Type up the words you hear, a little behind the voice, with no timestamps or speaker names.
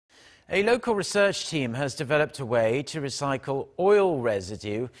A local research team has developed a way to recycle oil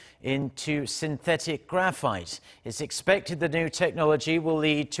residue into synthetic graphite. It's expected the new technology will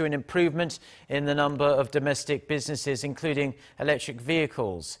lead to an improvement in the number of domestic businesses, including electric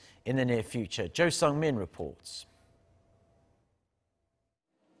vehicles, in the near future. Cho Sung-min reports.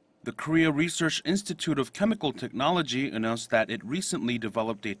 The Korea Research Institute of Chemical Technology announced that it recently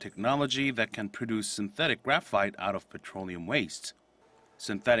developed a technology that can produce synthetic graphite out of petroleum waste.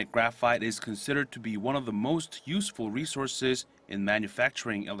 Synthetic graphite is considered to be one of the most useful resources in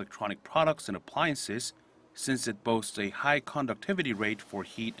manufacturing electronic products and appliances, since it boasts a high conductivity rate for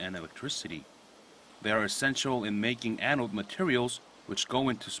heat and electricity. They are essential in making anode materials, which go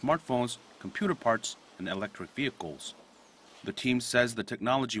into smartphones, computer parts, and electric vehicles. The team says the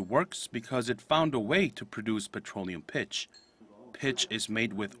technology works because it found a way to produce petroleum pitch. Pitch is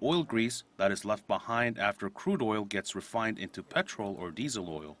made with oil grease that is left behind after crude oil gets refined into petrol or diesel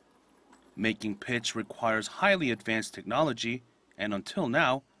oil. Making pitch requires highly advanced technology, and until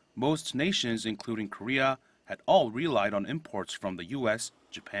now, most nations, including Korea, had all relied on imports from the US,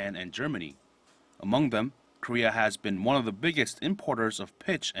 Japan, and Germany. Among them, Korea has been one of the biggest importers of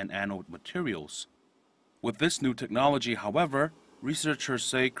pitch and anode materials. With this new technology, however, researchers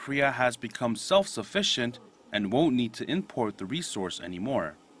say Korea has become self-sufficient and won't need to import the resource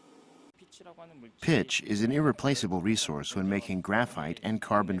anymore. Pitch is an irreplaceable resource when making graphite and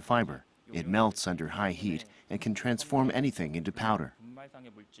carbon fiber. It melts under high heat and can transform anything into powder.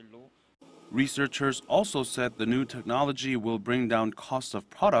 Researchers also said the new technology will bring down costs of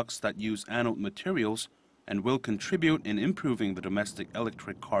products that use anode materials and will contribute in improving the domestic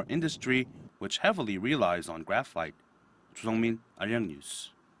electric car industry, which heavily relies on graphite. Cho Sung-min, Arirang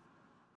News.